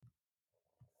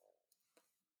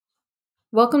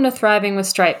Welcome to Thriving with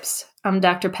Stripes. I'm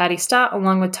Dr. Patty Stott,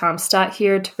 along with Tom Stott,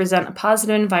 here to present a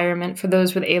positive environment for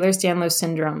those with Ehlers-Danlos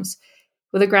syndromes.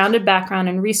 With a grounded background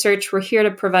in research, we're here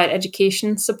to provide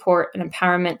education, support, and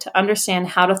empowerment to understand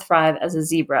how to thrive as a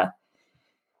zebra.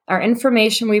 Our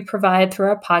information we provide through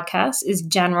our podcast is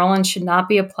general and should not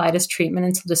be applied as treatment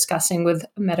until discussing with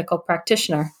a medical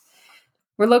practitioner.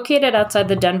 We're located outside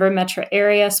the Denver metro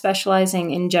area, specializing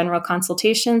in general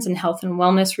consultations and health and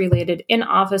wellness related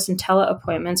in-office and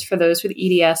teleappointments for those with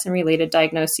EDS and related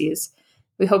diagnoses.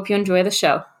 We hope you enjoy the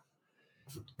show.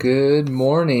 Good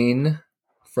morning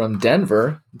from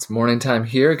Denver. It's morning time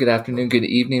here. Good afternoon, good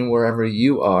evening, wherever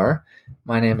you are.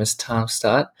 My name is Tom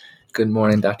Stott. Good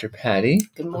morning, Dr. Patty.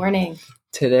 Good morning.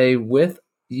 Today with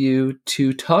you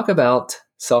to talk about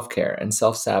self-care and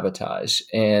self-sabotage.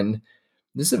 And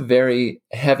this is a very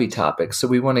heavy topic, so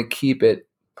we want to keep it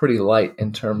pretty light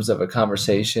in terms of a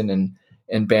conversation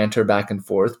and banter back and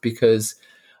forth, because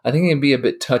I think it can be a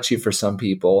bit touchy for some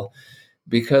people,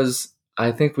 because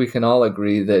I think we can all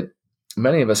agree that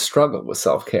many of us struggle with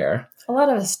self-care. A lot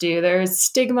of us do. There's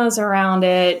stigmas around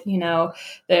it,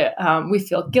 that we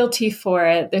feel guilty for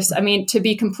it. To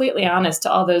be completely honest to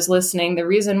all those listening, the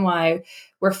reason why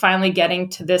we're finally getting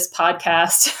to this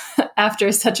podcast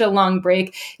after such a long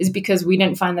break is because we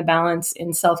didn't find the balance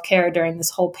in self-care during this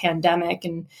whole pandemic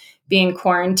and being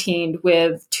quarantined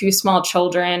with two small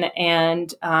children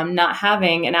and not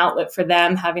having an outlet for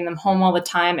them, having them home all the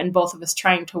time, and both of us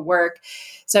trying to work.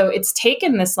 So it's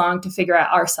taken this long to figure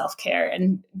out our self-care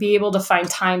and be able to find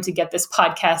time to get this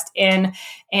podcast in.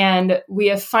 And we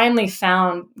have finally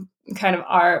found kind of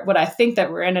what I think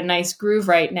that we're in a nice groove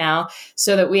right now,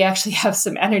 so that we actually have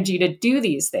some energy to do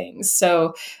these things.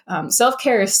 So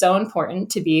self-care is so important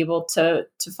to be able to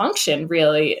function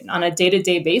really on a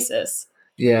day-to-day basis.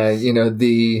 Yeah,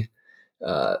 the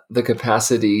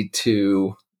capacity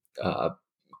to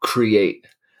create,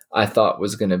 I thought,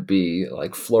 was going to be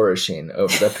like flourishing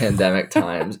over the pandemic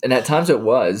times. And at times it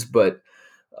was, but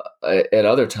at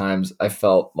other times I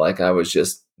felt like I was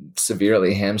just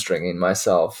severely hamstringing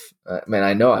myself.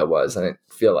 I know I was. I didn't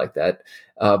feel like that.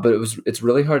 But it's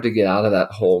really hard to get out of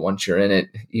that hole once you're in it,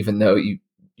 even though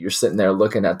you're sitting there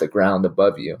looking at the ground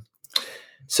above you.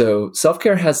 So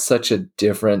self-care has such a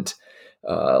different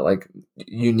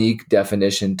unique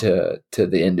definition to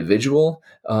the individual.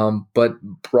 But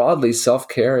broadly,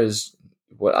 self-care is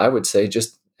what I would say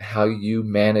just how you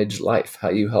manage life, how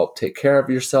you help take care of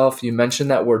yourself. You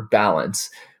mentioned that word balance,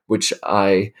 which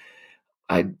I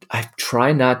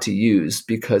try not to use,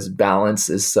 because balance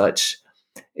is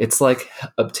it's like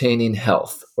obtaining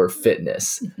health or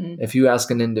fitness. Mm-hmm. If you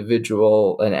ask an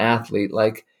individual, an athlete,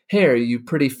 like, hey, are you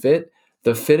pretty fit?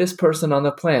 The fittest person on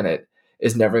the planet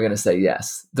is never going to say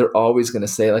yes. They're always going to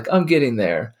say, like, I'm getting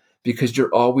there, because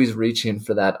you're always reaching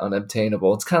for that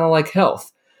unobtainable. It's kind of like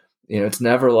health. It's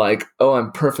never like, oh,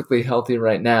 I'm perfectly healthy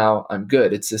right now, I'm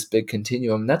good. It's this big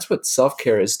continuum. That's what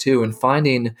self-care is too. And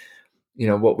finding,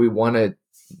 what we want to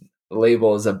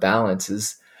label as a balance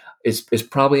is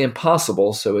probably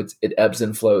impossible. So it ebbs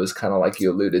and flows, kind of like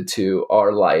you alluded to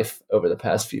our life over the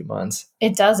past few months.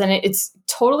 It does. And it's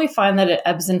totally fine that it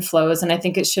ebbs and flows. And I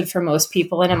think it should for most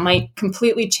people. And it might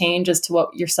completely change as to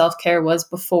what your self-care was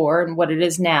before and what it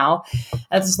is now.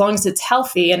 As long as it's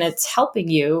healthy and it's helping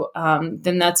you,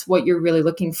 then that's what you're really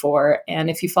looking for. And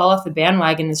if you fall off the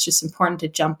bandwagon, it's just important to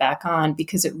jump back on,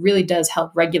 because it really does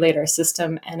help regulate our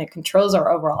system and it controls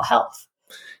our overall health.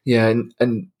 Yeah.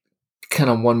 And kind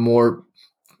of one more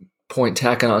point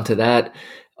tacking onto that,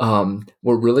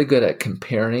 we're really good at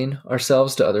comparing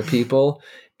ourselves to other people,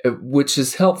 which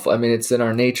is helpful. It's in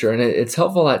our nature, and it's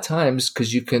helpful at times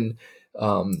because you can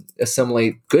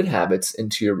assimilate good habits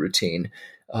into your routine,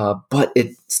 but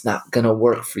it's not going to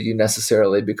work for you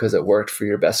necessarily because it worked for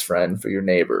your best friend, for your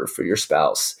neighbor, for your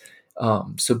spouse.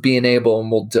 So being able,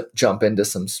 and we'll jump into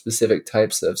some specific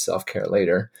types of self-care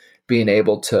later, being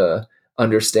able to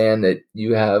understand that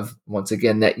you have, once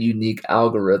again, that unique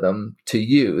algorithm to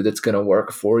you that's going to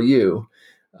work for you,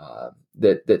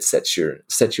 that sets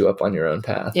you up on your own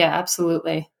path. Yeah,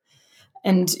 absolutely.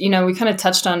 And, we kind of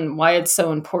touched on why it's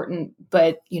so important,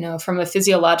 but, from a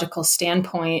physiological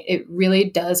standpoint, it really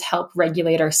does help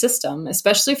regulate our system,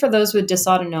 especially for those with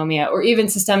dysautonomia or even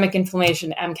systemic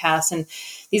inflammation, MCAS, and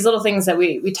these little things that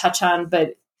we touch on.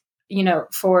 But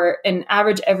for an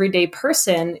average everyday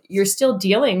person, you're still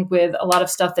dealing with a lot of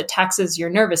stuff that taxes your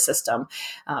nervous system,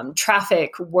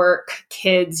 traffic, work,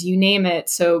 kids, you name it.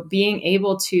 So being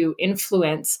able to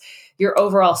influence your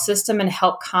overall system and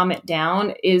help calm it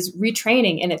down is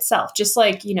retraining in itself. Just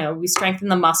like, we strengthen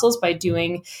the muscles by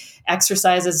doing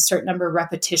exercises, a certain number of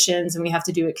repetitions, and we have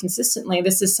to do it consistently.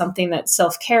 This is something that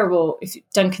self-care will, if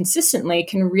done consistently,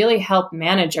 can really help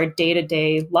manage our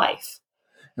day-to-day life.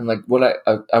 And like what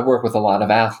I work with a lot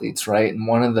of athletes, right? And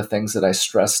one of the things that I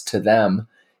stress to them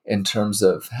in terms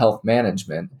of health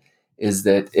management is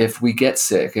that if we get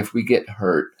sick, if we get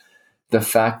hurt, the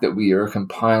fact that we are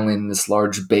compiling this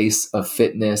large base of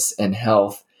fitness and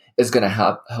health is going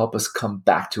to help us come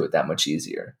back to it that much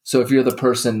easier. So if you're the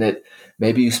person that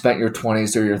maybe you spent your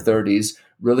 20s or your 30s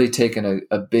really taking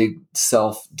a big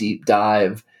self deep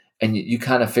dive, and you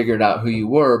kind of figured out who you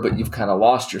were, but you've kind of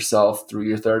lost yourself through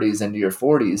your 30s into your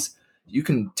 40s, you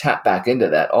can tap back into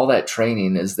that. All that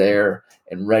training is there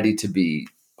and ready to be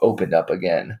opened up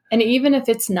again. And even if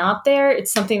it's not there,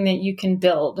 it's something that you can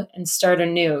build and start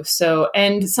anew. So,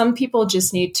 and some people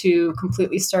just need to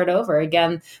completely start over.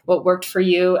 Again, what worked for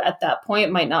you at that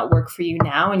point might not work for you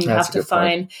now. And you have to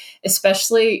find,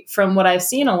 especially from what I've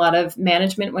seen, a lot of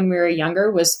management when we were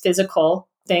younger was physical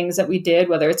things that we did,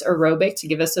 whether it's aerobic to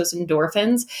give us those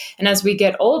endorphins. And as we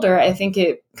get older, I think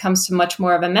it comes to much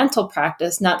more of a mental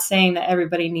practice, not saying that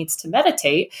everybody needs to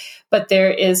meditate, but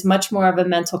there is much more of a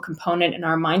mental component in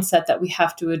our mindset that we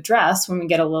have to address when we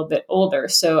get a little bit older.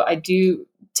 So I do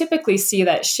typically see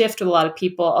that shift with a lot of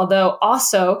people, although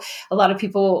also a lot of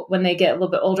people, when they get a little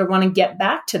bit older, want to get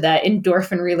back to that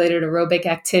endorphin-related aerobic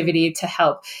activity to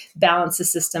help balance the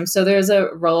system. So there's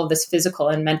a role of this physical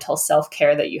and mental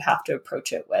self-care that you have to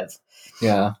approach it with.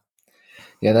 Yeah.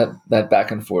 Yeah, that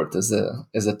back and forth is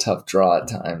a tough draw at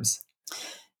times.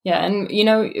 Yeah. And,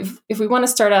 if we want to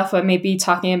start off by maybe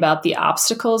talking about the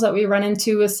obstacles that we run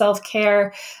into with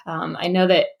self-care, I know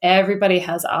that everybody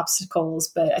has obstacles,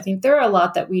 but I think there are a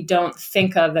lot that we don't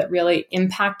think of that really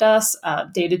impact us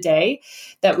day to day,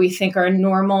 that we think are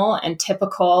normal and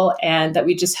typical and that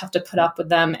we just have to put up with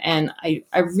them. And I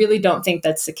really don't think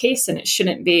that's the case, and it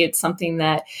shouldn't be. It's something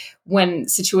that when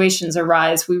situations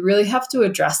arise, we really have to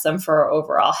address them for our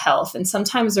overall health. And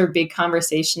sometimes they're big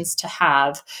conversations to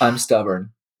have. I'm stubborn.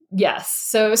 Yes.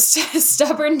 So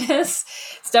stubbornness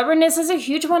is a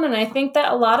huge one. And I think that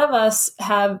a lot of us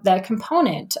have that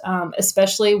component,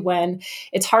 especially when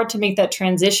it's hard to make that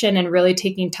transition and really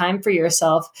taking time for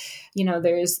yourself.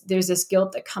 There's this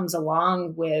guilt that comes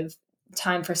along with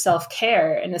time for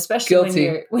self-care, and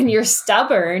especially when you're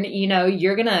stubborn,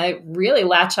 you're gonna really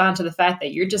latch on to the fact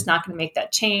that you're just not going to make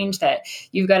that change, that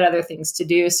you've got other things to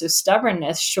do. So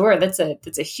stubbornness, sure, that's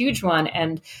a huge one,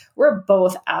 and we're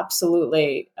both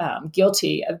absolutely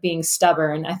guilty of being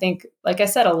stubborn. I think, like I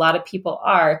said, a lot of people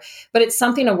are, but it's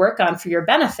something to work on for your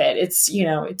benefit. It's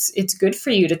it's good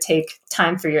for you to take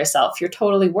time for yourself. You're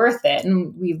totally worth it,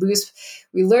 and we lose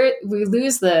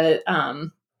the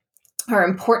our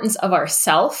importance of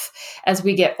ourself as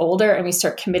we get older and we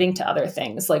start committing to other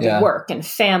things like work and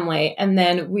family. And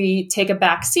then we take a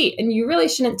back seat, and you really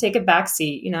shouldn't take a back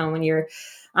seat, when you're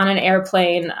on an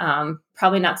airplane,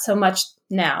 probably not so much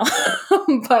now,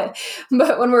 but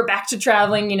when we're back to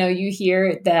traveling, you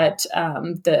hear that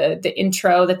the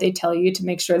intro that they tell you to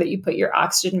make sure that you put your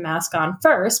oxygen mask on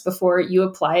first before you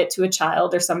apply it to a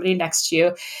child or somebody next to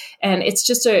you. And it's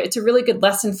just it's a really good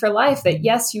lesson for life that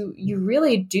yes, you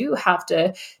really do have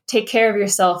to take care of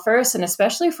yourself first. And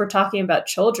especially if we're talking about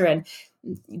children,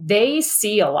 they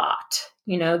see a lot.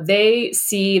 They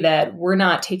see that we're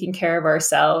not taking care of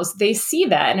ourselves. They see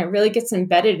that, and it really gets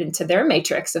embedded into their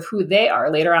matrix of who they are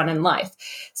later on in life.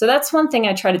 So that's one thing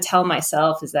I try to tell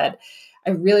myself, is that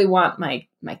I really want my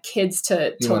kids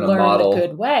to learn the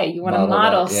good way. You want to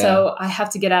model. That, yeah. So I have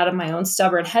to get out of my own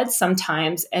stubborn head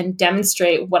sometimes and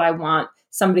demonstrate what I want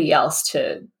somebody else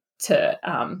to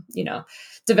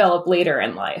develop later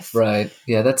in life. Right.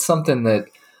 Yeah, that's something that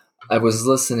I was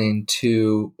listening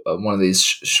to one of these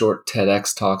short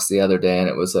TEDx talks the other day, and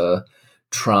it was a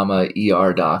trauma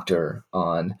ER doctor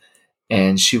on,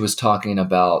 and she was talking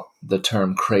about the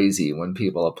term crazy when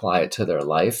people apply it to their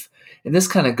life. And this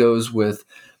kind of goes with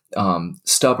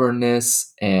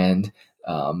stubbornness and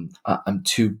I'm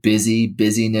too busy,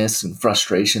 busyness and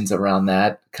frustrations around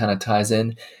that kind of ties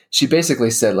in. She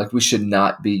basically said, like, we should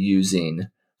not be using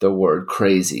the word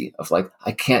crazy of like,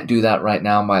 I can't do that right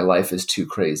now. My life is too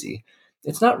crazy.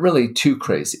 It's not really too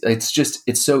crazy. It's just,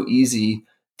 it's so easy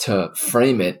to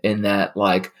frame it in that,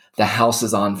 like, the house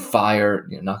is on fire,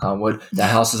 knock on wood, the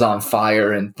house is on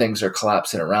fire and things are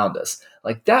collapsing around us.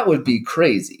 Like, that would be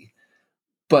crazy.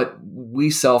 But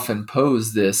we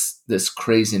self-impose this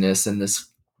craziness and this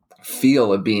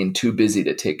feel of being too busy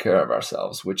to take care of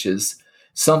ourselves, which is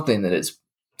something that is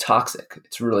toxic.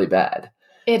 It's really bad.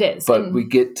 It is. But And we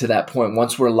get to that point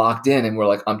once we're locked in and we're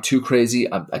like, I'm too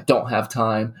crazy. I don't have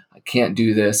time. I can't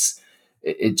do this.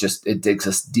 It digs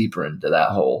us deeper into that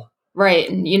hole. right.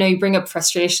 And, you bring up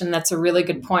frustration. That's a really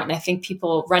good point. And I think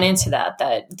people run into that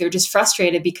they're just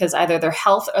frustrated because either their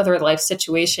health or their life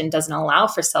situation doesn't allow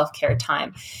for self-care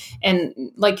time.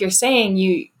 And like you're saying,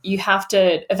 you have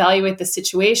to evaluate the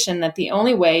situation, that the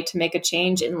only way to make a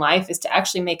change in life is to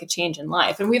actually make a change in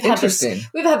life. And we've had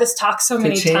this talk so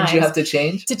many times. You have to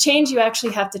change. To change, you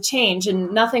actually have to change,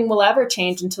 and nothing will ever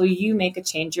change until you make a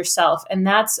change yourself. And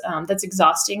that's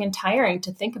exhausting and tiring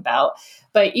to think about.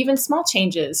 But even small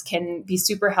changes can be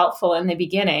super helpful in the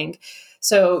beginning.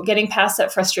 So getting past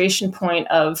that frustration point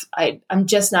of I'm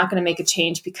just not going to make a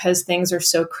change because things are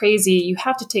so crazy, you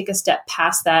have to take a step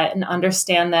past that and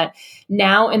understand that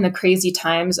now in the crazy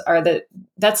times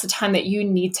that's the time that you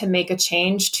need to make a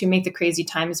change to make the crazy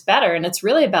times better. And it's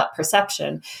really about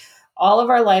perception. All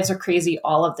of our lives are crazy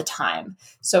all of the time.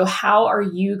 So how are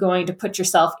you going to put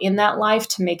yourself in that life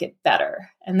to make it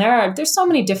better? And there's so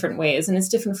many different ways, and it's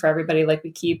different for everybody, like we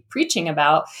keep preaching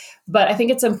about. But I think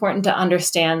it's important to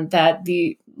understand that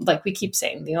like we keep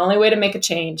saying, the only way to make a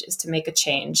change is to make a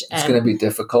change. And it's going to be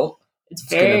difficult. It's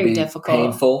very difficult.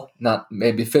 Painful, not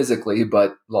maybe physically,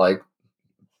 but like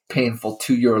painful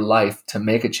to your life to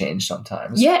make a change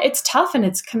sometimes. Yeah, it's tough, and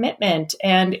it's commitment,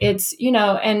 and it's,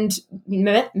 and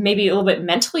maybe a little bit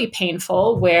mentally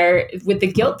painful, where with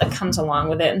the guilt that comes along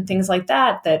with it and things like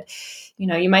that,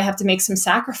 you might have to make some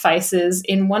sacrifices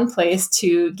in one place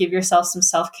to give yourself some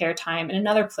self-care time in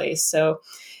another place. So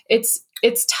it's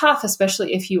tough,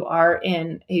 especially if you are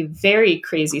in a very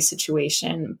crazy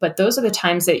situation, but those are the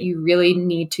times that you really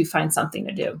need to find something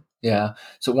to do. Yeah.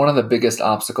 So one of the biggest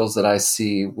obstacles that I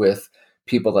see with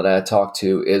people that I talk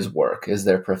to is work, is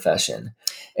their profession.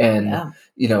 And,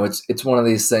 it's one of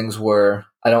these things where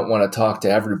I don't want to talk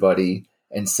to everybody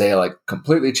and say like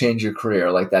completely change your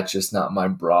career. Like that's just not my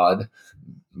broad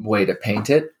way to paint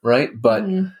it. Right. But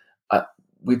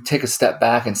we take a step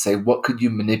back and say, what could you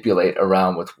manipulate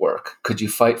around with work? Could you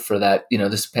fight for that?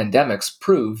 This pandemic's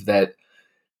proved that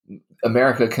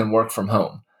America can work from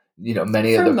home.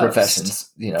 Many of the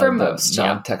professions, the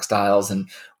non-textiles and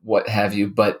what have you,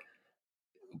 but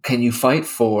can you fight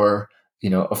for, a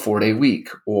 4-day week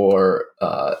or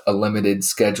a limited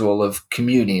schedule of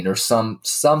commuting or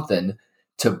something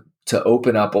to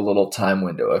open up a little time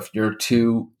window? If you're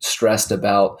too stressed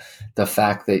about the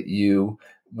fact that you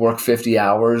work 50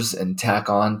 hours and tack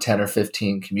on 10 or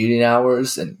 15 commuting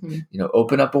hours and,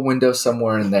 open up a window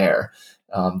somewhere in there.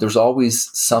 There's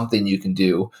always something you can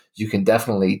do. You can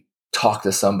definitely talk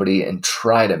to somebody and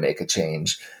try to make a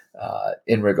change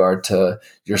in regard to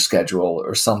your schedule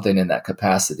or something in that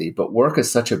capacity. But work is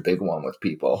such a big one with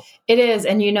people. It is.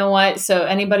 And you know what? So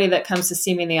anybody that comes to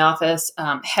see me in the office,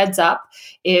 heads up,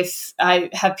 if I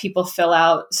have people fill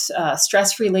out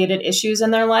stress-related issues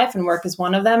in their life, and work is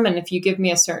one of them, and if you give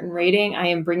me a certain rating, I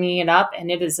am bringing it up, and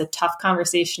it is a tough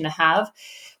conversation to have.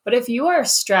 But if you are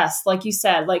stressed, like you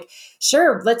said,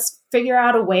 sure, let's figure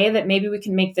out a way that maybe we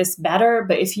can make this better.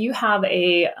 But if you have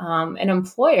an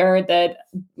employer that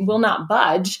will not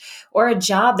budge, or a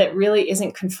job that really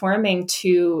isn't conforming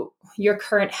to your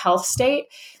current health state,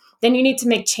 then you need to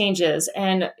make changes.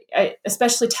 And I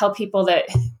especially tell people that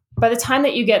by the time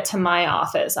that you get to my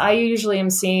office, I usually am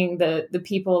seeing the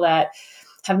people that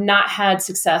have not had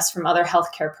success from other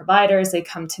healthcare providers. They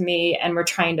come to me and we're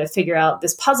trying to figure out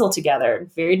this puzzle together.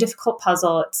 Very difficult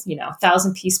puzzle. It's,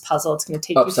 1,000-piece puzzle. It's going to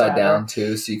take you upside down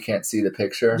too, so you can't see the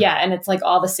picture. Yeah. And it's like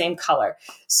all the same color.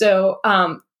 So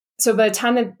by the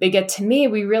time that they get to me,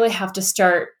 we really have to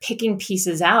start picking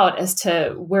pieces out as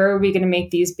to where are we going to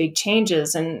make these big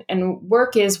changes. And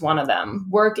work is one of them.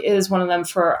 Work is one of them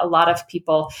for a lot of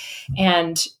people.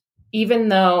 And even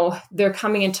though they're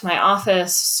coming into my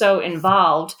office so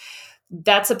involved,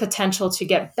 that's a potential to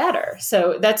get better.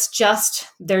 So that's just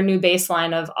their new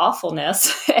baseline of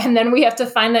awfulness. And then we have to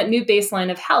find that new baseline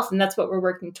of health. And that's what we're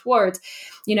working towards.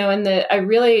 And I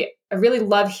really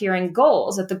love hearing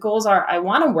goals, that the goals are, I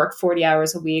want to work 40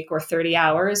 hours a week or 30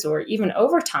 hours or even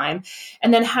overtime.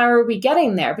 And then how are we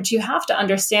getting there? But you have to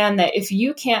understand that if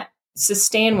you can't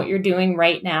sustain what you're doing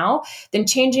right now, then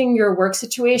changing your work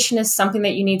situation is something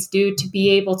that you need to do to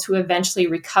be able to eventually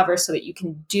recover so that you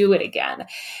can do it again.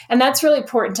 And that's really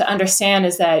important to understand,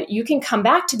 is that you can come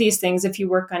back to these things if you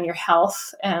work on your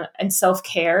health and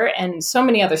self-care and so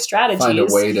many other strategies. Find a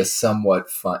way to somewhat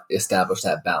establish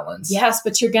that balance. Yes,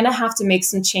 but you're going to have to make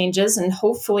some changes. And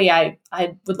hopefully I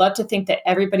would love to think that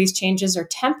everybody's changes are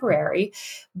temporary.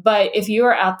 But if you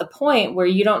are at the point where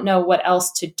you don't know what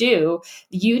else to do,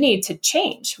 you need to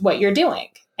change what you're doing.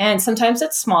 And sometimes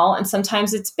it's small and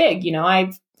sometimes it's big.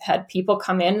 I've had people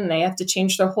come in and they have to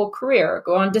change their whole career or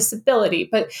go on disability,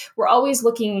 but we're always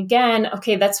looking again,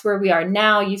 okay, that's where we are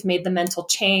now. You've made the mental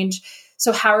change.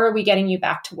 So how are we getting you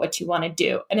back to what you want to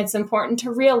do? And it's important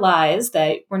to realize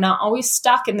that we're not always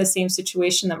stuck in the same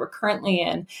situation that we're currently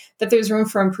in, that there's room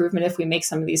for improvement if we make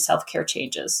some of these self-care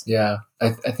changes. Yeah,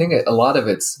 I think a lot of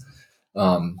it's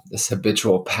this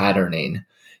habitual patterning,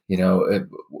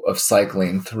 of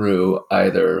cycling through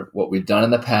either what we've done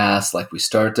in the past, like we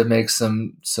start to make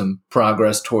some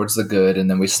progress towards the good, and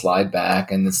then we slide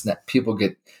back, and people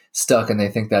get stuck and they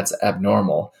think that's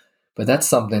abnormal. But that's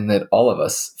something that all of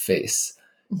us face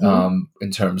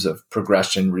in terms of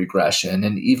progression, regression,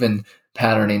 and even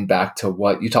patterning back to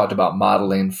what you talked about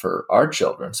modeling for our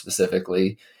children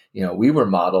specifically. We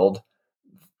modeled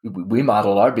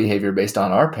our behavior based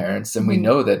on our parents, and we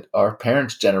know that our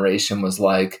parents' generation was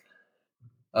like,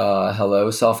 hello,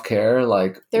 self-care.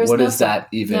 Like, what does that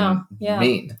even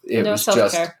mean? It was self-care.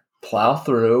 Just plow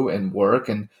through and work,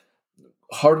 and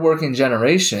hardworking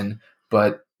generation,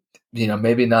 but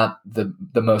maybe not the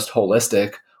most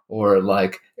holistic or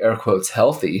like air quotes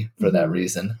healthy for that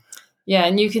reason. Yeah,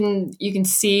 and you can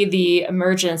see the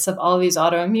emergence of all of these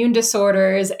autoimmune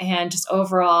disorders and just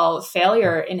overall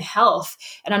failure in health.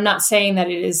 And I'm not saying that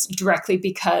it is directly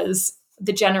because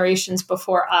the generations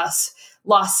before us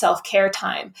lost self-care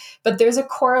time, but there's a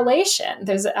correlation.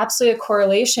 There's absolutely a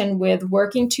correlation with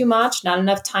working too much, not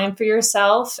enough time for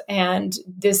yourself, and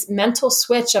this mental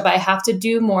switch of I have to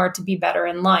do more to be better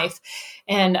in life.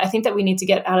 And I think that we need to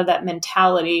get out of that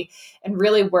mentality and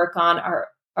really work on our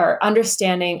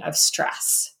understanding of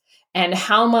stress and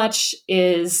how much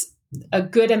is a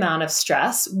good amount of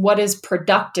stress, what is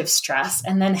productive stress,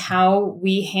 and then how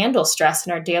we handle stress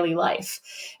in our daily life.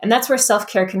 And that's where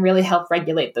self-care can really help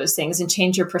regulate those things and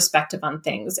change your perspective on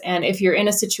things. And if you're in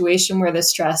a situation where the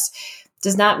stress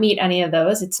does not meet any of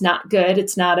those, it's not good.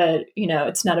 It's not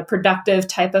a productive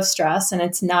type of stress, and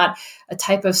it's not a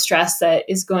type of stress that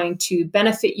is going to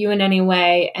benefit you in any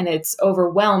way, and it's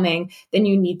overwhelming, then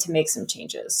you need to make some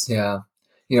changes. Yeah.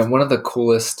 One of the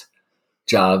coolest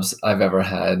jobs I've ever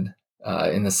had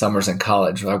in the summers in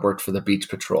college, I worked for the Beach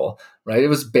Patrol, right? It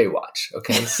was Baywatch.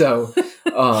 Okay. So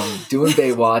doing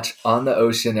Baywatch on the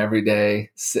ocean every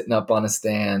day, sitting up on a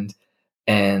stand,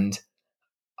 and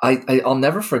I'll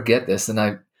never forget this. And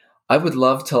I would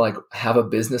love to like have a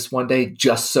business one day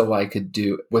just so I could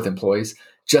do with employees,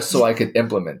 just so I could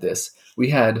implement this.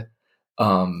 We had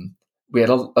a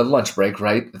lunch break,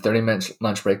 right? A 30-minute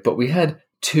lunch break, but we had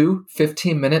 2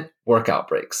 15-minute workout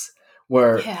breaks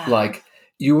where like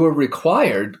you were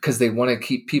required, because they want to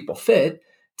keep people fit,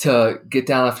 to get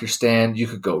down off your stand. You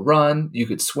could go run, you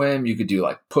could swim, you could do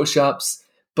like push-ups.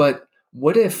 But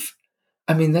what if,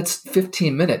 that's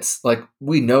 15 minutes. Like,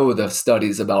 we know the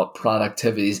studies about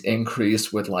productivity's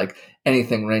increase with like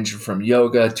anything ranging from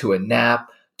yoga to a nap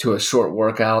to a short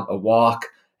workout, a walk,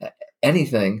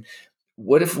 anything.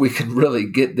 What if we could really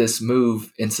get this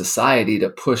move in society to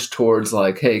push towards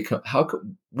like, hey,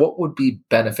 what would be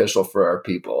beneficial for our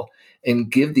people,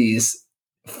 and give these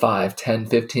 5, 10,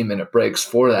 15-minute breaks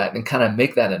for that and kind of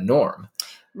make that a norm.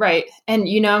 Right. And,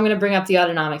 I'm going to bring up the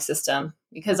autonomic system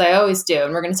because I always do.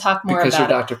 And we're going to talk more about it. Because you're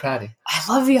Dr. Patty. I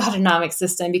love the autonomic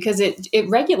system because it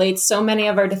regulates so many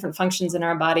of our different functions in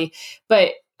our body.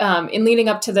 But in leading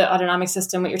up to the autonomic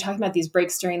system, what you're talking about, these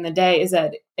breaks during the day, is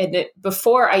that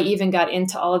before I even got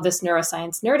into all of this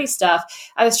neuroscience nerdy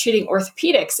stuff, I was treating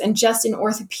orthopedics, and just in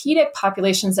orthopedic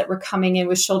populations that were coming in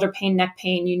with shoulder pain, neck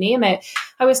pain, you name it,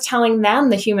 I was telling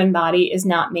them the human body is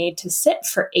not made to sit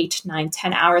for 8, 9,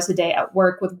 10 hours a day at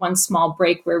work with one small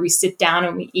break where we sit down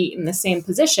and we eat in the same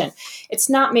position.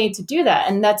 It's not made to do that.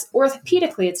 And that's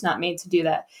orthopedically, it's not made to do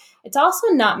that. It's also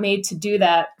not made to do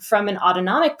that from an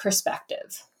autonomic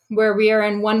perspective, where we are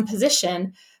in one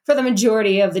position for the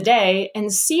majority of the day,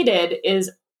 and seated is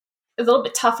a little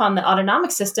bit tough on the autonomic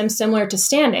system, similar to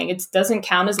standing. It doesn't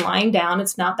count as lying down.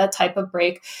 It's not that type of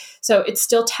break. So it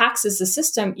still taxes the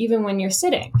system even when you're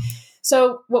sitting.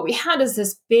 So what we had is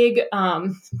this big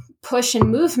push and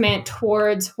movement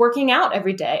towards working out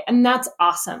every day. And that's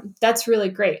awesome. That's really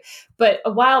great. But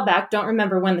a while back, don't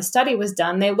remember when the study was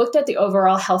done, they looked at the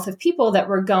overall health of people that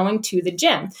were going to the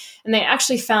gym. And they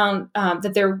actually found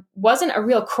that there wasn't a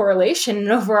real correlation in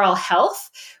overall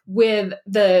health with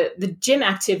the gym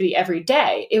activity every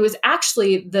day. It was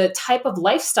actually the type of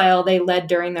lifestyle they led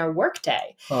during their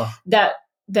workday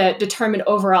that determined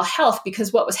overall health,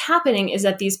 because what was happening is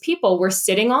that these people were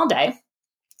sitting all day.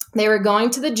 They were going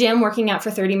to the gym, working out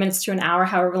for 30 minutes to an hour,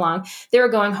 however long. They were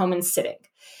going home and sitting.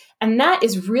 And that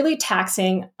is really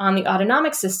taxing on the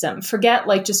autonomic system. Forget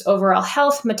like just overall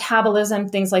health, metabolism,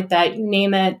 things like that, you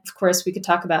name it. Of course, we could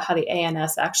talk about how the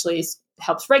ANS actually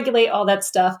helps regulate all that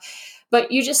stuff.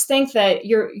 But you just think that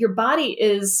your body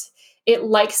it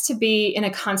likes to be in a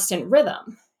constant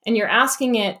rhythm. And you're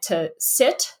asking it to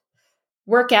sit,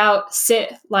 work out,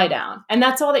 sit, lie down. And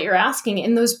that's all that you're asking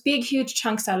in those big, huge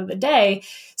chunks out of the day.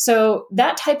 So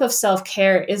that type of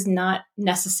self-care is not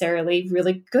necessarily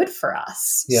really good for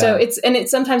us. Yeah. So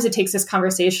sometimes it takes this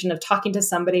conversation of talking to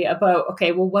somebody about,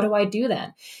 okay, well, what do I do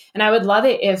then? And I would love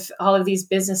it if all of these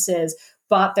businesses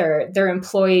bought their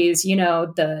employees,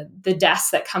 the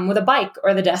desk that come with a bike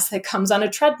or the desk that comes on a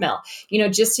treadmill,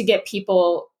 just to get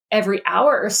people every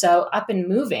hour or so up and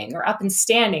moving or up and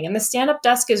standing. And the stand-up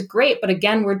desk is great, but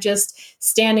again, we're just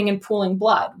standing and pooling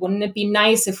blood. Wouldn't it be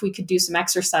nice if we could do some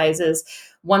exercises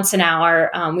once an hour?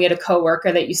 We had a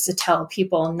coworker that used to tell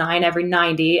people 9 every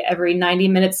 90. Every 90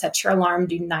 minutes, set your alarm,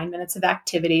 do 9 minutes of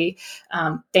activity.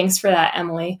 Thanks for that,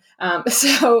 Emily.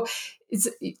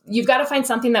 You've got to find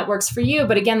something that works for you.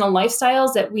 But again, the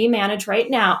lifestyles that we manage right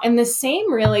now, and the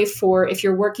same really for if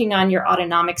you're working on your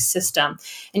autonomic system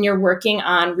and you're working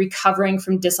on recovering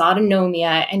from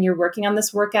dysautonomia and you're working on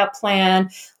this workout plan,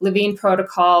 Levine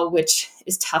protocol, which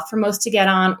is tough for most to get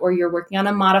on, or you're working on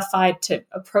a modified to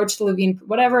approach the Levine,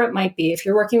 whatever it might be. If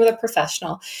you're working with a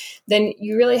professional, then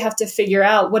you really have to figure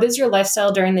out what does your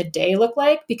lifestyle during the day look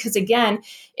like? Because again,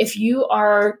 if you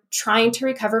are trying to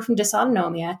recover from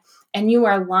dysautonomia, and you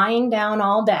are lying down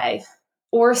all day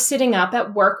or sitting up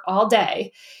at work all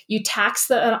day, you tax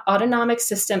the autonomic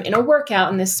system in a workout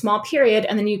in this small period,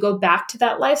 and then you go back to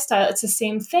that lifestyle. It's the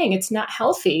same thing. It's not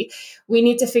healthy. We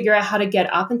need to figure out how to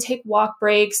get up and take walk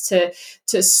breaks to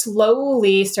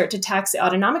slowly start to tax the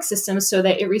autonomic system so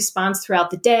that it responds throughout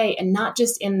the day and not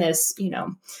just in this,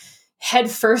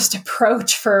 head first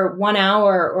approach for 1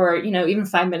 hour or, even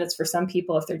 5 minutes for some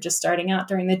people if they're just starting out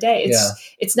during the day.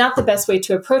 It's not the best way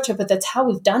to approach it, but that's how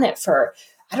we've done it for,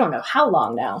 I don't know how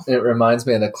long now. It reminds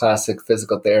me of the classic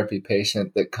physical therapy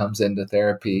patient that comes into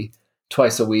therapy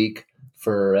twice a week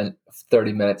for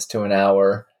 30 minutes to an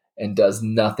hour and does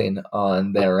nothing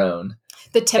on their own.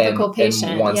 The typical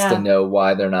patient. And wants to know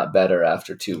why they're not better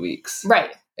after 2 weeks. Right.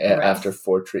 After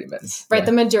 4 treatments. Right. Yeah.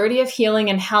 The majority of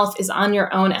healing and health is on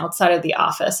your own outside of the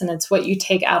office. And it's what you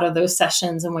take out of those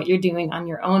sessions and what you're doing on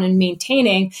your own and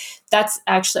maintaining. That's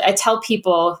actually, I tell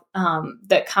people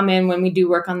that come in when we do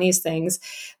work on these things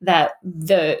that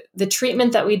the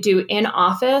treatment that we do in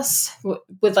office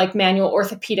with like manual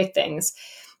orthopedic things,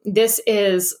 this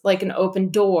is like an open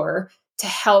door to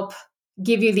help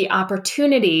give you the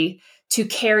opportunity to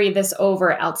carry this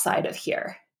over outside of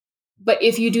here. But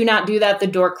if you do not do that, the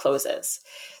door closes.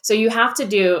 So you have to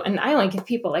do, and I only give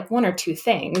people like 1 or 2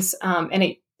 things.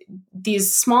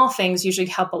 These small things usually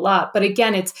help a lot. But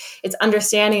again, it's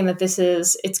understanding that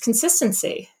it's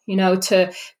consistency,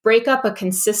 to break up a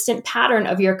consistent pattern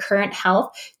of your current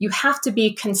health, you have to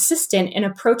be consistent in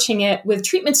approaching it with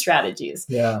treatment strategies.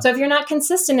 Yeah. So if you're not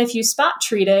consistent, if you spot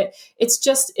treat it,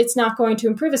 it's not going to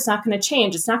improve. It's not going to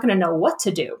change. It's not going to know what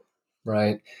to do.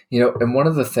 Right. And one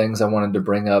of the things I wanted to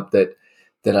bring up that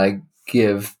I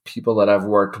give people that I've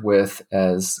worked with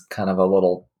as kind of a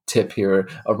little tip here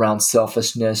around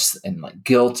selfishness and like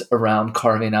guilt around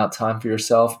carving out time for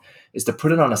yourself is to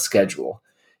put it on a schedule.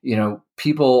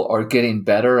 People are getting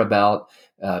better about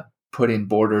putting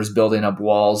borders, building up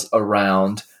walls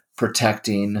around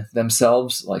protecting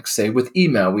themselves. Like say with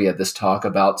email, we had this talk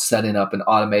about setting up an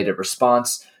automated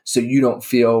response so you don't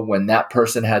feel when that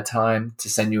person had time to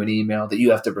send you an email that you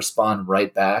have to respond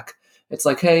right back. It's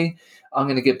like, hey, I'm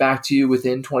going to get back to you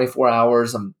within 24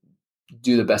 hours. I'm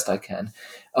do the best I can.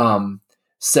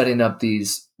 Setting up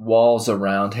these walls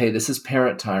around, hey, this is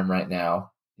parent time right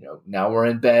now. Now we're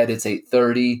in bed. It's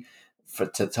 8:30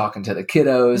 to talking to the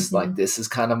kiddos. Mm-hmm. Like this is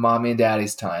kind of mommy and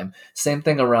daddy's time. Same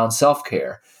thing around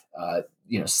self-care.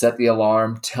 Set the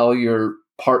alarm, tell your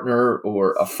partner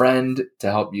or a friend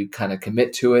to help you kind of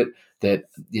commit to it that,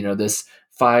 this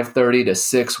 5:30 to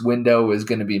 6 window is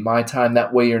going to be my time.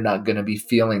 That way you're not going to be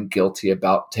feeling guilty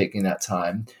about taking that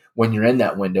time when you're in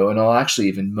that window, and it'll actually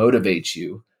even motivate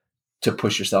you to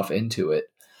push yourself into it.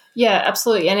 Yeah,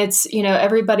 absolutely. And it's,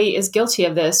 everybody is guilty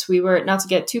of this. We were, not to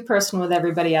get too personal with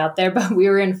everybody out there, but we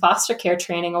were in foster care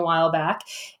training a while back.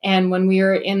 And when we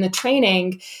were in the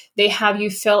training, they have you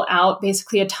fill out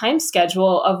basically a time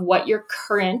schedule of what your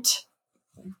current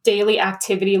daily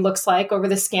activity looks like over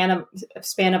the span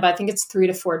of, I think it's 3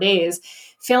 to 4 days,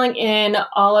 filling in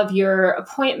all of your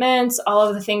appointments, all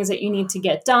of the things that you need to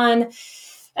get done.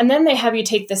 And then they have you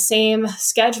take the same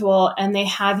schedule and they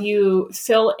have you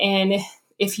fill in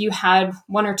if you had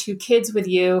 1 or 2 kids with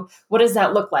you, what does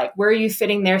that look like? Where are you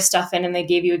fitting their stuff in? And they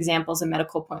gave you examples of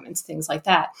medical appointments, things like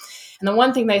that. And the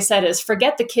one thing they said is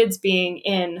forget the kids being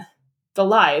in the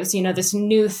lives, this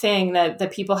new thing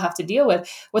that people have to deal with.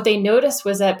 What they noticed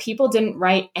was that people didn't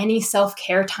write any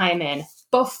self-care time in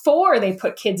before they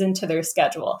put kids into their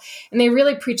schedule. And they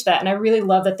really preach that. And I really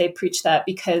love that they preach that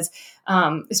because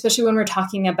especially when we're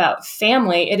talking about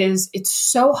family, it's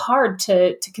so hard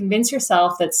to convince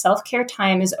yourself that self-care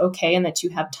time is okay and that you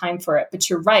have time for it. But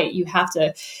you're right. You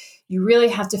really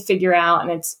have to figure out,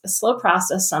 and it's a slow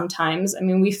process sometimes. I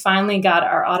mean, we finally got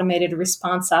our automated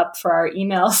response up for our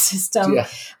email system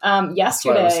yesterday. That's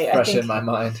why it was fresh in my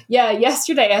mind. Yeah,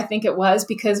 yesterday I think it was,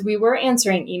 because we were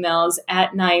answering emails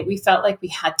at night. We felt like we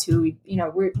had to.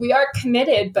 We are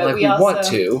committed, but we also want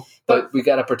to. But we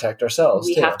got to protect ourselves.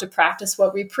 We have to practice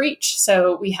what we preach,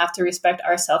 so we have to respect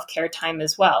our self-care time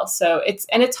as well. So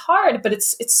it's hard, but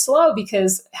it's slow,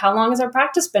 because how long has our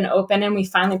practice been open? And we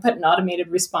finally put an automated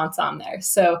response on there.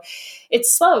 So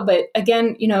it's slow, but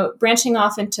again, branching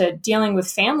off into dealing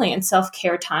with family and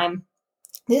self-care time,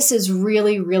 this is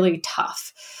really, really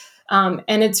tough.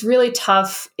 And it's really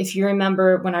tough, if you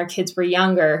remember when our kids were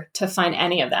younger, to find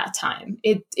any of that time.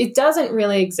 It doesn't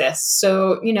really exist.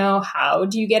 So, how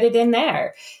do you get it in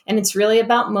there? And it's really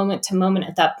about moment to moment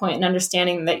at that point, and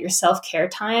understanding that your self-care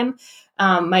time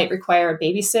might require a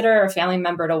babysitter or a family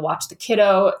member to watch the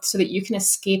kiddo so that you can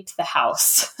escape the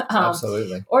house.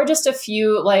 Absolutely. Or just a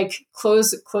few, like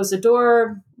close the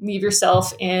door, leave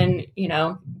yourself in,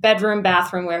 bedroom,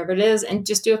 bathroom, wherever it is, and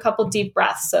just do a couple deep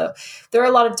breaths. So there are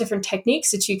a lot of different techniques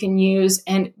that you can use,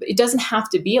 and it doesn't have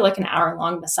to be like an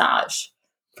hour-long massage.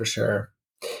 For sure.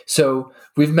 So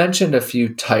we've mentioned a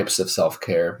few types of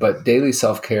self-care, but daily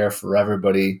self-care for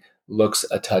everybody looks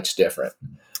a touch different.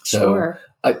 Sure.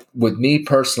 With me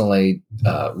personally,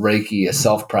 Reiki, a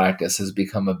self-practice, has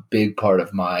become a big part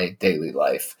of my daily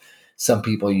life. Some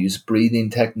people use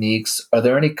breathing techniques. Are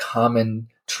there any common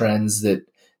trends that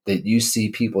you see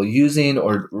people using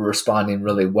or responding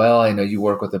really well? I know you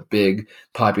work with a big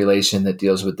population that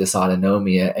deals with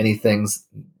dysautonomia. Any things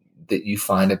that you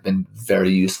find have been very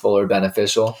useful or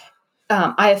beneficial?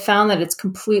 I have found that it's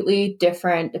completely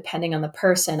different depending on the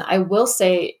person. I will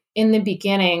say, in the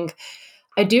beginning,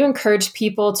 I do encourage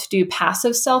people to do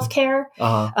passive self-care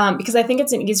because I think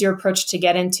it's an easier approach to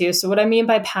get into. So what I mean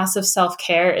by passive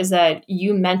self-care is that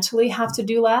you mentally have to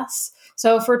do less.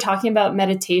 So if we're talking about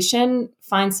meditation,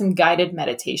 find some guided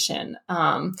meditation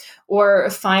or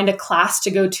find a class to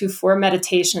go to for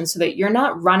meditation so that you're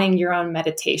not running your own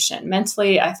meditation.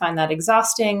 Mentally, I find that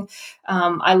exhausting.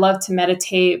 I love to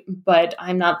meditate, but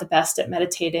I'm not the best at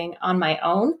meditating on my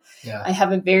own. Yeah. I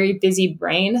have a very busy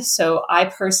brain, so I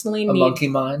personally need... A monkey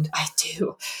mind? I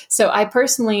do. So I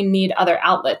personally need other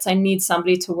outlets. I need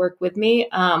somebody to work with me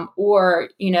or,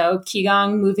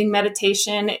 Qigong moving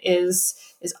meditation is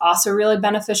also really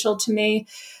beneficial to me.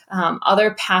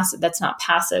 Other passive, that's not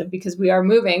passive because we are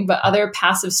moving, but other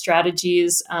passive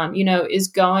strategies, is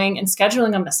going and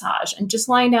scheduling a massage and just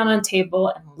lying down on a table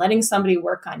and letting somebody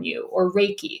work on you, or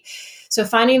Reiki. So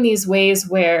finding these ways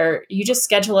where you just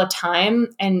schedule a time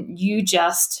and you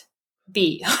just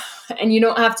be, and you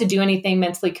don't have to do anything,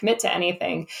 mentally commit to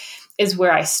anything, is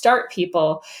where I start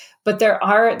people. But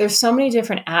there's so many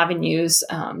different avenues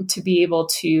to be able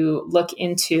to look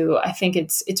into. I think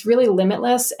it's really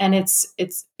limitless, and it's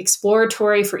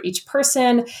exploratory for each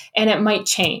person, and it might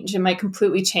change. It might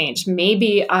completely change.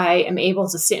 Maybe I am able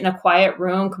to sit in a quiet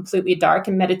room, completely dark,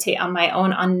 and meditate on my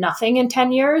own on nothing in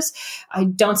 10 years. I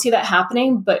don't see that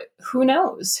happening, but who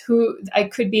knows? I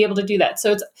could be able to do that.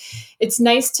 So it's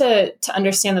nice to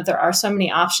understand that there are so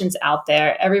many options out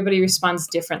there. Everybody responds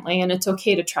differently, and it's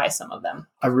okay to try some of them.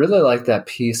 I really like that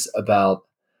piece about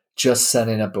just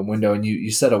setting up a window. And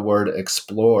you said a word,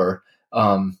 explore,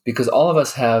 because all of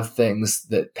us have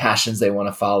passions they want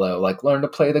to follow, like learn to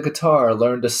play the guitar,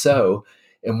 learn to sew.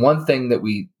 And one thing that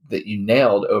you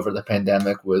nailed over the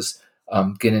pandemic was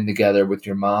getting together with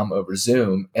your mom over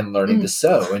Zoom and learning to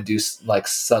sew and do like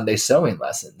Sunday sewing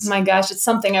lessons. My gosh, it's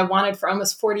something I wanted for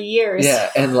almost 40 years.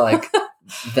 Yeah. And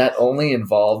that only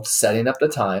involved setting up the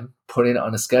time, putting it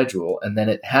on a schedule, and then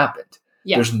it happened.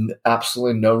 Yeah. There's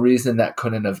absolutely no reason that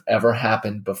couldn't have ever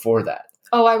happened before that.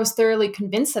 Oh, I was thoroughly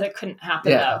convinced that it couldn't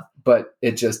happen, though. But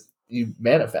you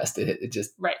manifested it. It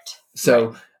just... Right.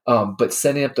 So, but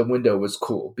setting up the window was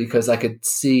cool because I could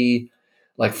see,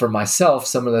 like for myself,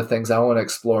 some of the things I want to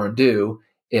explore and do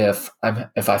if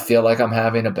I feel like I'm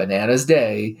having a bananas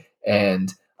day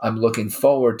and I'm looking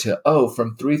forward to,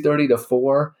 from 3:30 to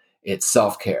 4, it's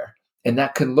self-care. And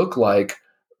that can look like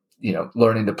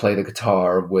learning to play the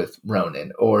guitar with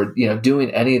Ronan, or,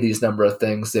 doing any of these number of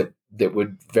things that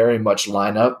would very much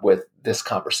line up with this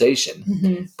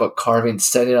conversation, but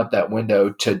setting up that window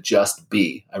to just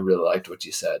be. I really liked what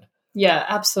you said. Yeah,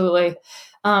 absolutely.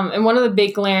 And one of the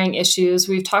big glaring issues,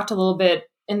 we've talked a little bit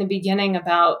in the beginning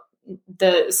about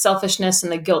the selfishness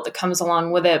and the guilt that comes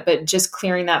along with it, but just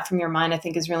clearing that from your mind, I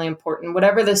think, is really important.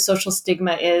 Whatever the social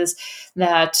stigma is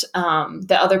that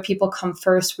other people come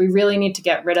first, we really need to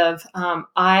get rid of.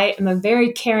 I am a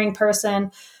very caring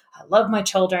person. I love my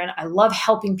children. I love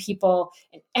helping people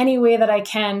in any way that I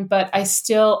can, but I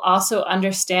still also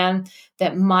understand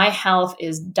that my health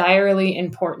is direly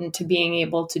important to being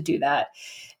able to do that.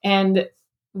 And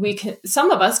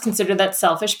some of us consider that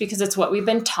selfish because it's what we've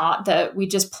been taught, that we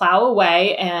just plow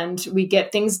away and we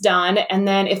get things done. And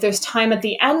then if there's time at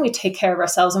the end, we take care of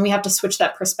ourselves, and we have to switch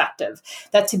that perspective,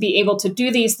 that to be able to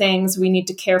do these things, we need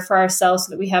to care for ourselves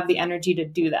so that we have the energy to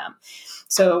do them.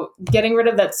 So getting rid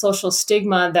of that social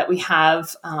stigma that we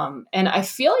have. And I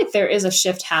feel like there is a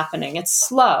shift happening. It's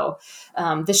slow.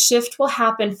 The shift will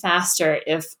happen faster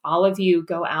if all of you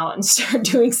go out and start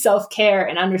doing self-care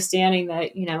and understanding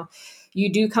that, you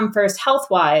do come first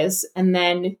health-wise, and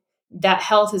then that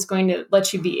health is going to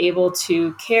let you be able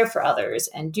to care for others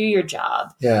and do your job.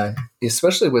 Yeah,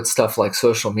 especially with stuff like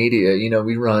social media.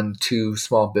 We run 2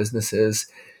 small businesses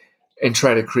and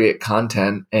try to create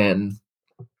content, and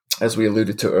as we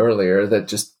alluded to earlier, that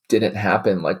just didn't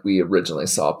happen like we originally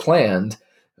saw planned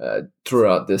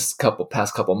throughout this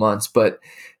past couple months. But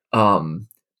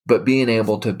being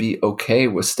able to be okay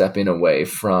with stepping away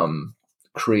from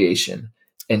creation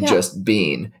and just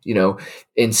being,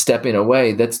 in stepping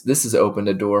away, this has opened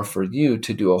a door for you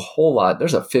to do a whole lot.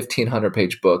 There's a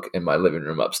 1,500-page book in my living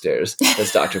room upstairs.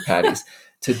 That's Dr. Patty's,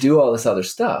 to do all this other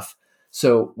stuff.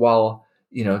 So while,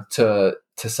 to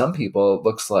some people, it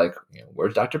looks like,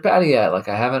 where's Dr. Patty at? Like,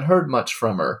 I haven't heard much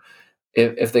from her.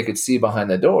 If they could see behind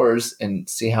the doors and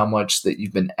see how much that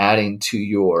you've been adding to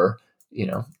your,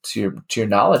 to your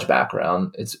knowledge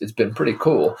background, it's been pretty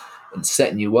cool and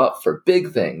setting you up for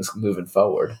big things moving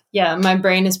forward. Yeah, my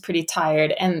brain is pretty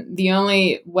tired. And the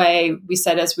only way, we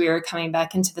said as we were coming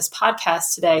back into this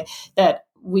podcast today, that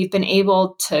we've been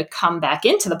able to come back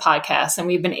into the podcast, and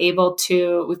we've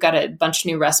got a bunch of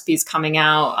new recipes coming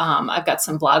out. I've got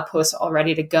some blog posts all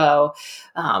ready to go.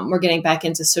 We're getting back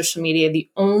into social media. The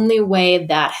only way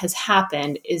that has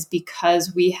happened is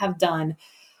because we have done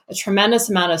a tremendous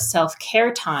amount of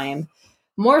self-care time,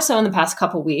 more so in the past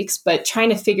couple of weeks, but trying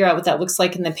to figure out what that looks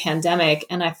like in the pandemic.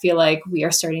 And I feel like we are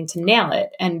starting to nail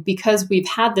it. And because we've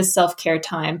had this self-care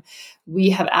time, we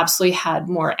have absolutely had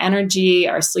more energy.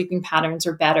 Our sleeping patterns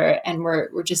are better, and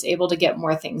we're just able to get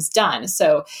more things done.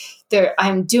 So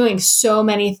I'm doing so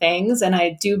many things, and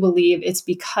I do believe it's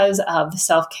because of the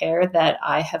self-care that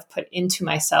I have put into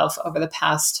myself over the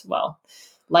past,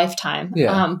 lifetime.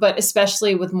 But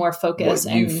especially with more focus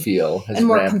what you feel has and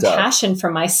more ramped compassion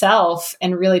for myself,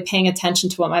 and really paying attention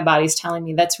to what my body's telling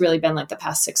me. That's really been like the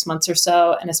past 6 months or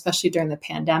so. And especially during the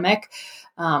pandemic,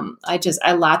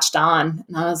 I latched on,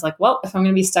 and I was like, well, if I'm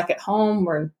going to be stuck at home,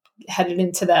 we're headed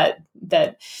into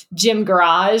that gym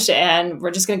garage, and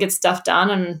we're just going to get stuff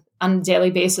done on a daily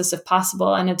basis if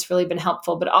possible. And it's really been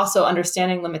helpful, but also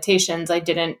understanding limitations. I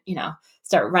didn't,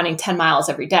 start running 10 miles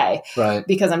every day, right?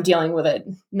 Because I'm dealing with a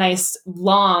nice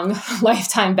long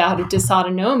lifetime bout of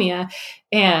dysautonomia,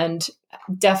 and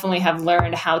definitely have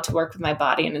learned how to work with my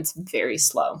body, and it's very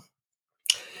slow.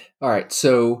 All right.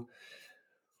 So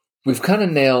we've kind of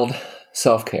nailed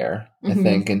self-care, I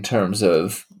think, in terms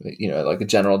of, like a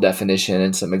general definition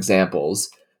and some examples,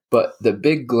 but the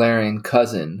big glaring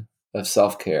cousin of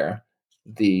self-care,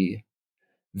 the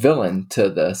villain to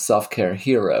the self-care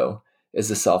hero, is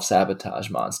the self-sabotage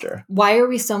monster. Why are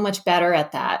we so much better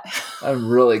at that? I'm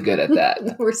really good at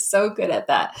that. We're so good at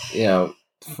that.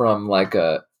 From like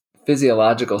a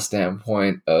physiological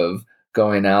standpoint of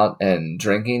going out and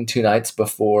drinking 2 nights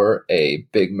before a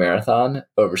big marathon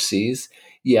overseas.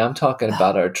 Yeah, I'm talking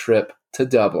about our trip to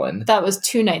Dublin. That was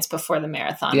 2 nights before the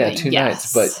marathon. Yeah, 2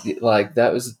 nights. But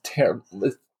that was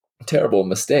a terrible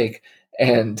mistake.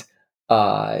 And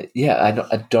I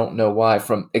don't know why,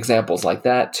 from examples like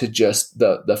that to just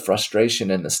the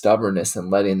frustration and the stubbornness and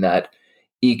letting that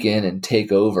eke in and take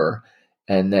over,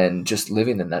 and then just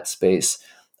living in that space.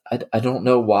 I don't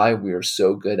know why we're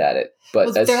so good at it,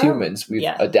 but as humans, we've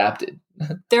adapted.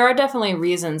 There are definitely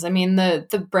reasons. I mean,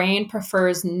 the brain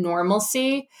prefers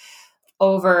normalcy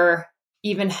over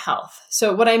even health.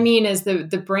 So what I mean is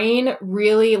the brain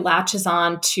really latches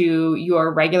on to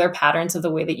your regular patterns of the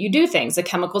way that you do things, the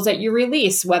chemicals that you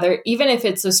release, whether even if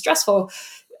it's a stressful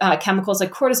chemicals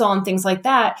like cortisol and things like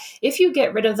that, if you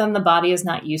get rid of them, the body is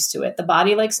not used to it. The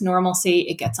body likes normalcy.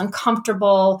 It gets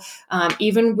uncomfortable.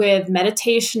 Even with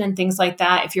meditation and things like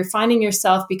that, if you're finding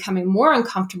yourself becoming more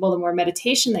uncomfortable the more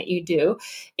meditation that you do,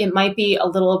 it might be a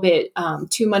little bit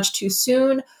too much too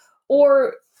soon.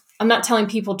 Or I'm not telling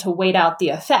people to wait out the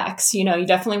effects. You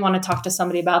definitely want to talk to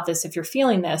somebody about this if you're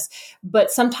feeling this,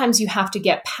 but sometimes you have to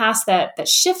get past that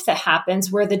shift that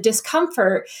happens where the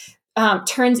discomfort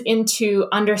turns into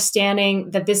understanding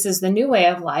that this is the new way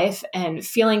of life and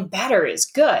feeling better is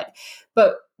good.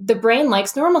 But the brain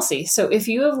likes normalcy. So if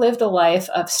you have lived a life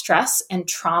of stress and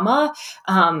trauma,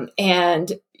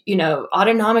 and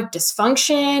autonomic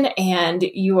dysfunction, and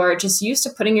you are just used to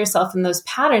putting yourself in those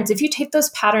patterns, if you take those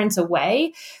patterns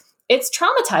away, it's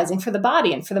traumatizing for the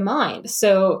body and for the mind.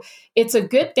 So it's a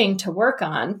good thing to work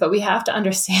on, but we have to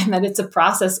understand that it's a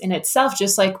process in itself.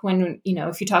 Just like when,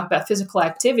 if you talk about physical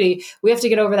activity, we have to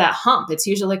get over that hump. It's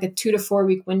usually like a 2 to 4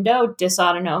 week window,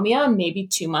 dysautonomia, maybe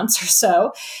 2 months or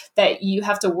so, that you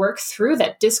have to work through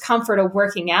that discomfort of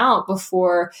working out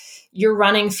before your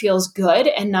running feels good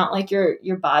and not like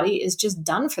your body is just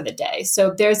done for the day.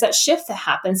 So there's that shift that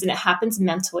happens, and it happens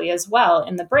mentally as well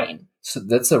in the brain. So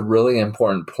that's a really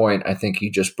important point I think you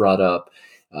just brought up.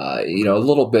 A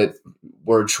little bit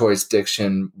word choice,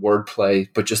 diction, wordplay,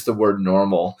 but just the word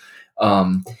normal.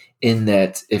 In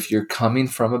that if you're coming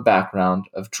from a background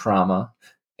of trauma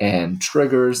and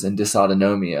triggers and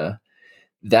dysautonomia,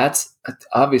 that's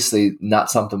obviously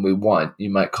not something we want. You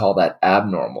might call that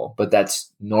abnormal, but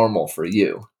that's normal for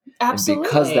you. Absolutely.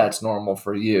 And because that's normal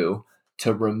for you,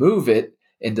 to remove it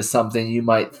into something you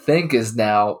might think is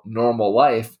now normal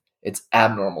life, it's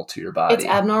abnormal to your body. It's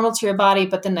abnormal to your body.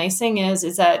 But the nice thing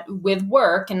is that with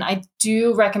work, and I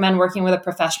do recommend working with a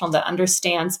professional that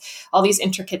understands all these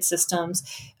intricate systems,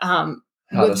 how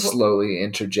to slowly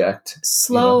interject.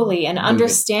 And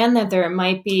understand that there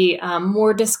might be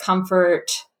more discomfort.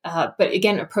 But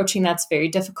again, approaching that's very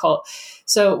difficult.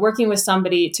 So working with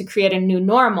somebody to create a new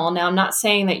normal. Now, I'm not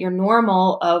saying that your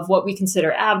normal of what we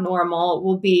consider abnormal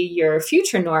will be your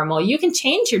future normal. You can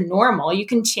change your normal. You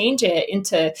can change it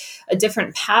into a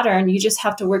different pattern. You just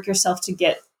have to work yourself to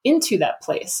get into that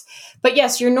place. But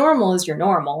yes, your normal is your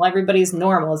normal. Everybody's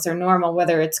normal is their normal,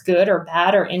 whether it's good or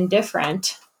bad or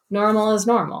indifferent. Normal is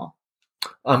normal.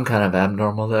 I'm kind of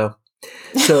abnormal though.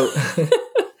 So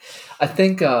I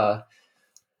think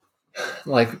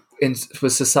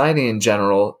with society in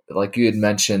general, like you had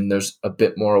mentioned, there's a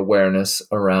bit more awareness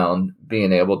around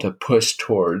being able to push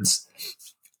towards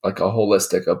like a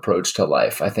holistic approach to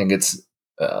life. I think it's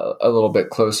a little bit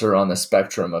closer on the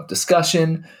spectrum of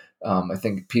discussion. I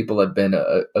think people have been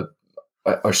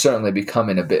are certainly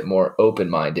becoming a bit more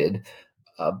open-minded.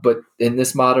 But in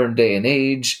this modern day and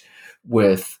age,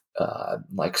 with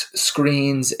like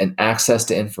screens and access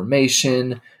to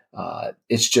information,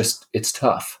 it's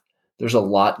tough. There's a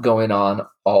lot going on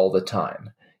all the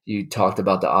time. You talked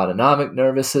about the autonomic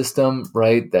nervous system,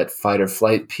 right? That fight or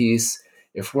flight piece.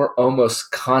 If we're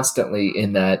almost constantly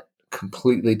in that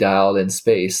completely dialed in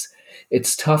space,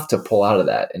 it's tough to pull out of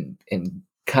that and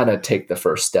kind of take the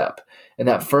first step. And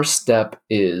that first step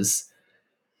is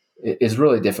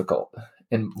really difficult.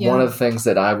 And one of the things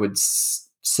that I would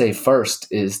say first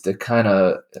is to kind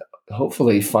of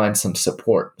hopefully find some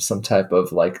support, some type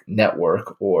of like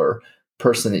network or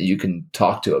person that you can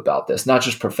talk to about this, not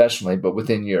just professionally, but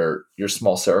within your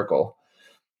small circle.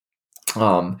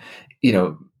 Being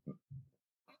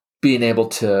able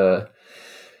to,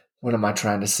 what am I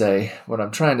trying to say? What I'm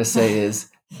trying to say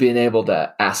is being able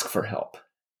to ask for help.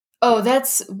 Oh,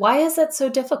 why is that so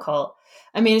difficult?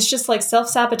 I mean, it's just like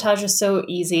self-sabotage is so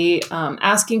easy.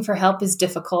 Asking for help is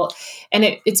difficult. And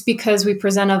it's because we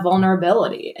present a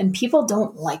vulnerability, and people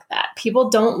don't like that. People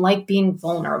don't like being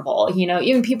vulnerable.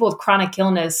 Even people with chronic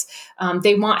illness,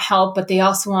 they want help, but they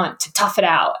also want to tough it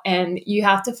out. And you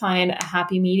have to find a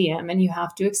happy medium, and you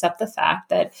have to accept the fact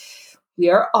that we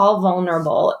are all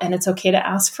vulnerable, and it's okay to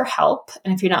ask for help.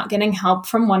 And if you're not getting help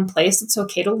from one place, it's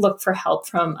okay to look for help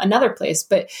from another place.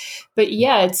 But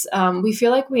yeah, it's we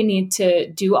feel like we need to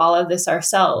do all of this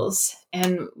ourselves,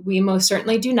 and we most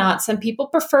certainly do not. Some people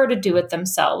prefer to do it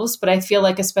themselves, but I feel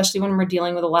like, especially when we're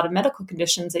dealing with a lot of medical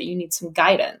conditions, that you need some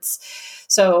guidance.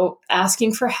 So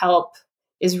asking for help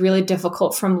is really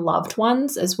difficult from loved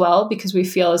ones as well, because we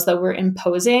feel as though we're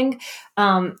imposing.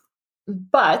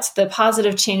 But the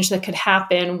positive change that could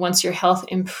happen once your health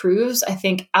improves, I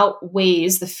think,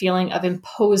 outweighs the feeling of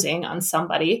imposing on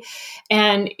somebody.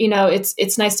 And,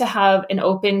 it's nice to have an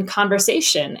open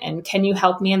conversation. And can you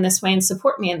help me in this way and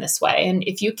support me in this way? And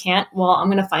if you can't, well, I'm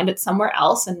going to find it somewhere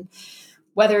else. And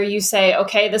whether you say,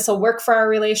 okay, this will work for our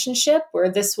relationship or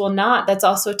this will not, that's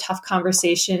also a tough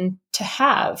conversation to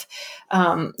have.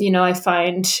 I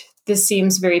find this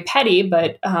seems very petty,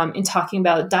 but in talking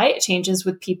about diet changes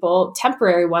with people,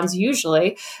 temporary ones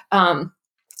usually,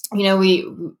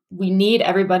 we need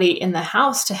everybody in the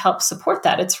house to help support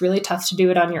that. It's really tough to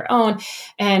do it on your own.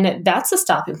 And that's a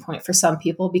stopping point for some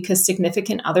people because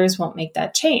significant others won't make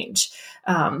that change.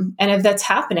 And if that's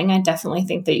happening, I definitely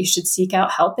think that you should seek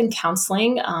out help and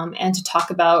counseling and to talk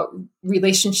about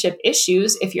relationship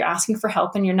issues if you're asking for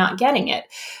help and you're not getting it.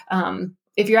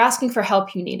 If you're asking for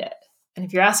help, you need it. And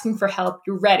if you're asking for help,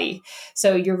 you're ready.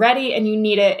 So you're ready and you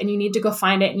need it and you need to go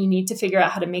find it and you need to figure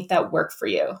out how to make that work for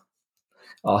you.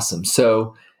 Awesome.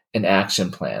 So an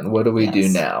action plan. What do we do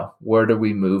now? Where do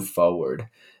we move forward?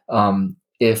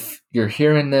 If you're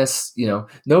hearing this,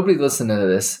 nobody listening to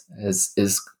this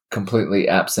is completely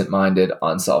absent-minded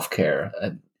on self-care.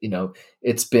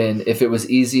 It's been, if it was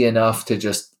easy enough to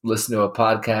just listen to a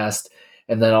podcast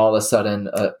and then all of a sudden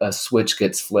a switch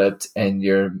gets flipped and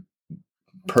you're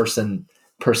person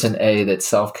A that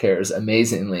self-cares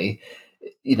amazingly,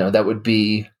 that would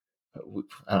be,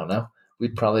 I don't know,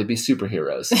 we'd probably be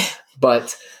superheroes,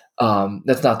 but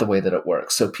that's not the way that it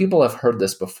works. So people have heard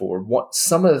this before.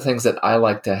 Some of the things that I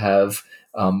like to have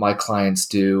my clients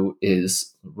do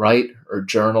is write or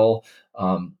journal,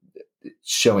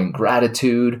 showing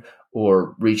gratitude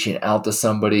or reaching out to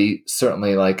somebody.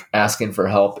 Certainly like asking for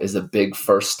help is a big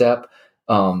first step.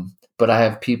 But I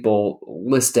have people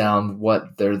list down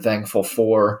what they're thankful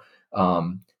for,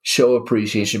 show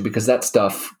appreciation, because that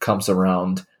stuff comes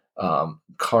around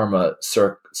karma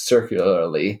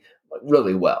circularly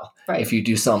really well. Right. If you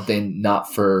do something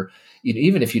not for,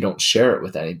 even if you don't share it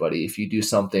with anybody, if you do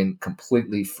something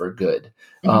completely for good.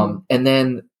 And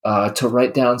then to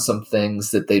write down some things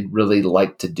that they'd really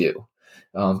like to do.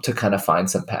 To kind of find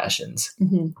some passions.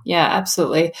 Mm-hmm. Yeah,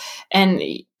 absolutely. And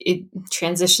it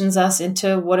transitions us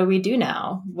into what do we do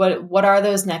now? What are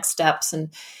those next steps?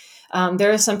 And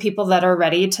there are some people that are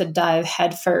ready to dive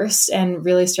headfirst and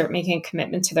really start making a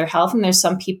commitment to their health. And there's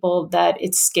some people that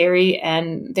it's scary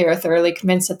and they're thoroughly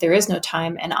convinced that there is no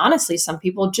time. And honestly, some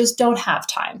people just don't have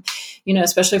time,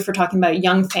 especially if we're talking about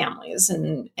young families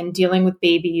and dealing with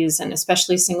babies and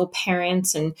especially single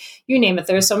parents and you name it.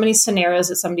 There are so many scenarios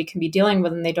that somebody can be dealing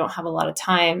with and they don't have a lot of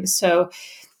time. So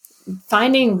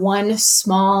finding one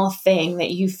small thing that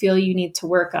you feel you need to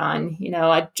work on.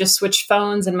 I just switched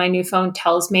phones and my new phone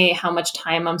tells me how much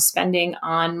time I'm spending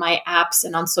on my apps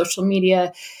and on social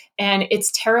media. And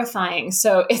it's terrifying.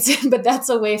 But that's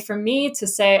a way for me to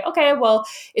say, okay, well,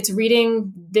 it's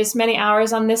reading this many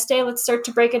hours on this day. Let's start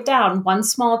to break it down. One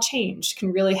small change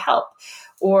can really help.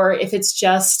 Or if it's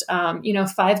just,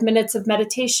 5 minutes of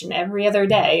meditation every other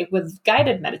day with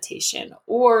guided meditation.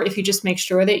 Or if you just make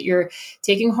sure that you're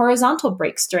taking horizontal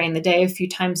breaks during the day a few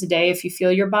times a day if you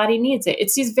feel your body needs it.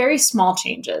 It's these very small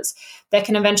changes that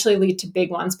can eventually lead to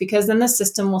big ones because then the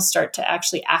system will start to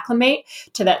actually acclimate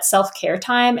to that self-care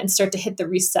time and start to hit the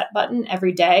reset button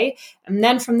every day. And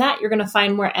then from that, you're going to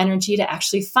find more energy to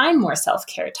actually find more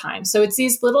self-care time. So it's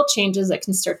these little changes that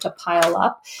can start to pile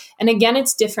up. And again,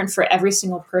 it's different for every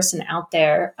single person out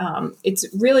there. It's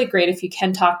really great if you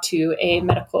can talk to a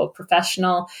medical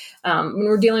professional. When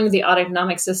we're dealing with the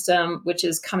autonomic system, which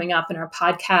is coming up in our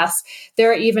podcast,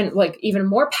 there are even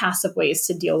more passive ways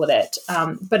to deal with it.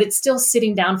 But it's still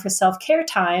sitting down for self-care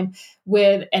time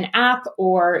with an app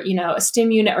or, a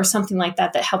stim unit or something like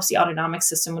that helps the autonomic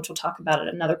system, which we'll talk about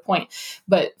at another point.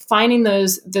 But finding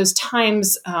those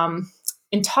times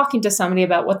and talking to somebody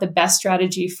about what the best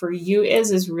strategy for you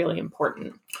is really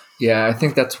important. Yeah, I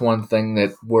think that's one thing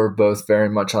that we're both very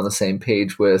much on the same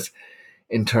page with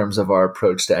in terms of our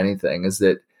approach to anything is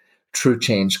that true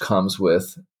change comes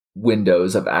with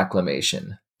windows of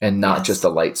acclimation and not just a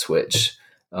light switch.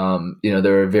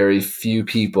 There are very few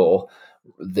people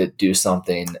that do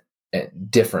something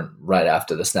different right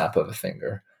after the snap of a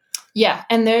finger. Yeah.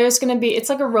 And there's going to be, it's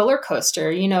like a roller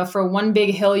coaster, for one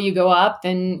big hill you go up,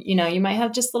 then, you might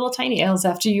have just little tiny hills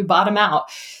after you bottom out.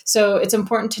 So it's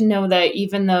important to know that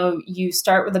even though you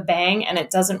start with a bang and it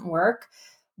doesn't work,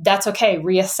 that's okay.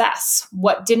 Reassess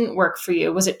what didn't work for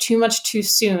you. Was it too much too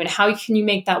soon? How can you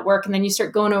make that work? And then you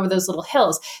start going over those little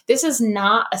hills. This is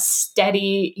not a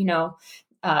steady,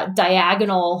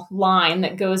 diagonal line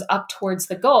that goes up towards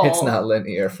the goal. It's not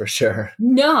linear for sure.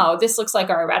 No, this looks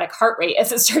like our erratic heart rate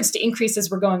as it starts to increase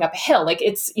as we're going up a hill. Like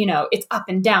it's up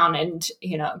and down and,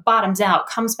 bottoms out,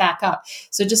 comes back up.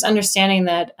 So just understanding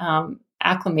that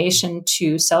acclimation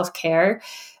to self-care,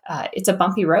 it's a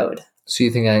bumpy road. So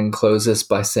you think I can close this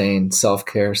by saying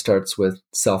self-care starts with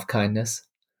self-kindness?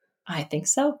 I think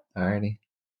so. Alrighty.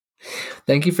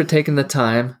 Thank you for taking the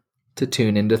time to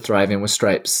tune into Thriving with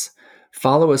Stripes.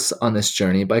 Follow us on this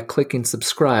journey by clicking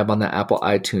subscribe on the Apple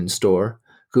iTunes Store,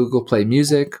 Google Play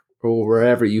Music, or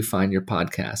wherever you find your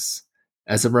podcasts.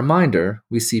 As a reminder,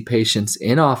 we see patients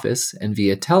in office and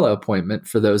via teleappointment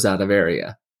for those out of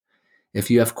area. If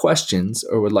you have questions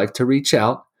or would like to reach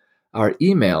out, our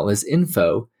email is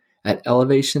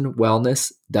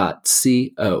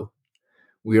info@elevationwellness.co.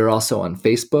 We are also on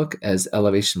Facebook as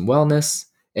Elevation Wellness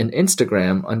and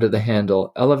Instagram under the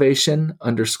handle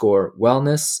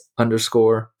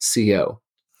elevation_wellness_co.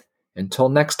 Until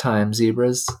next time,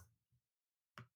 zebras.